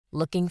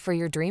Looking for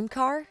your dream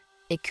car?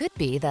 It could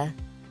be the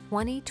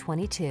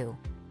 2022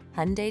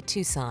 Hyundai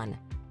Tucson.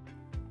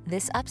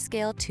 This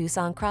upscale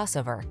Tucson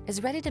crossover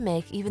is ready to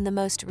make even the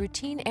most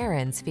routine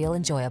errands feel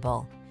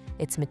enjoyable.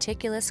 Its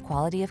meticulous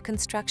quality of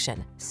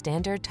construction,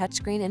 standard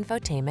touchscreen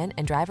infotainment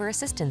and driver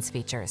assistance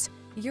features,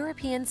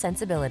 European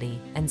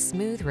sensibility, and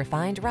smooth,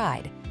 refined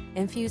ride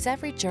infuse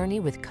every journey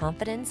with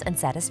confidence and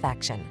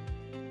satisfaction.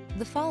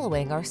 The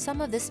following are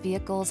some of this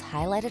vehicle's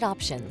highlighted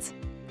options: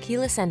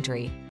 keyless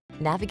entry,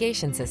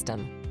 navigation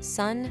system,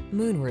 sun,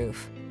 moonroof,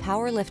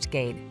 power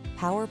liftgate,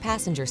 power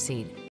passenger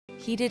seat,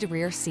 heated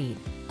rear seat,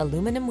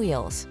 aluminum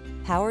wheels,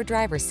 power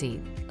driver seat,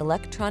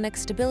 electronic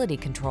stability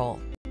control,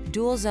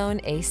 dual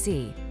zone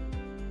AC.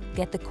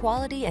 Get the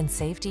quality and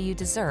safety you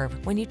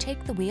deserve when you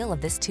take the wheel of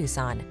this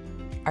Tucson.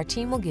 Our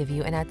team will give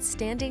you an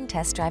outstanding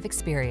test drive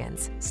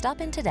experience. Stop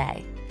in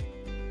today.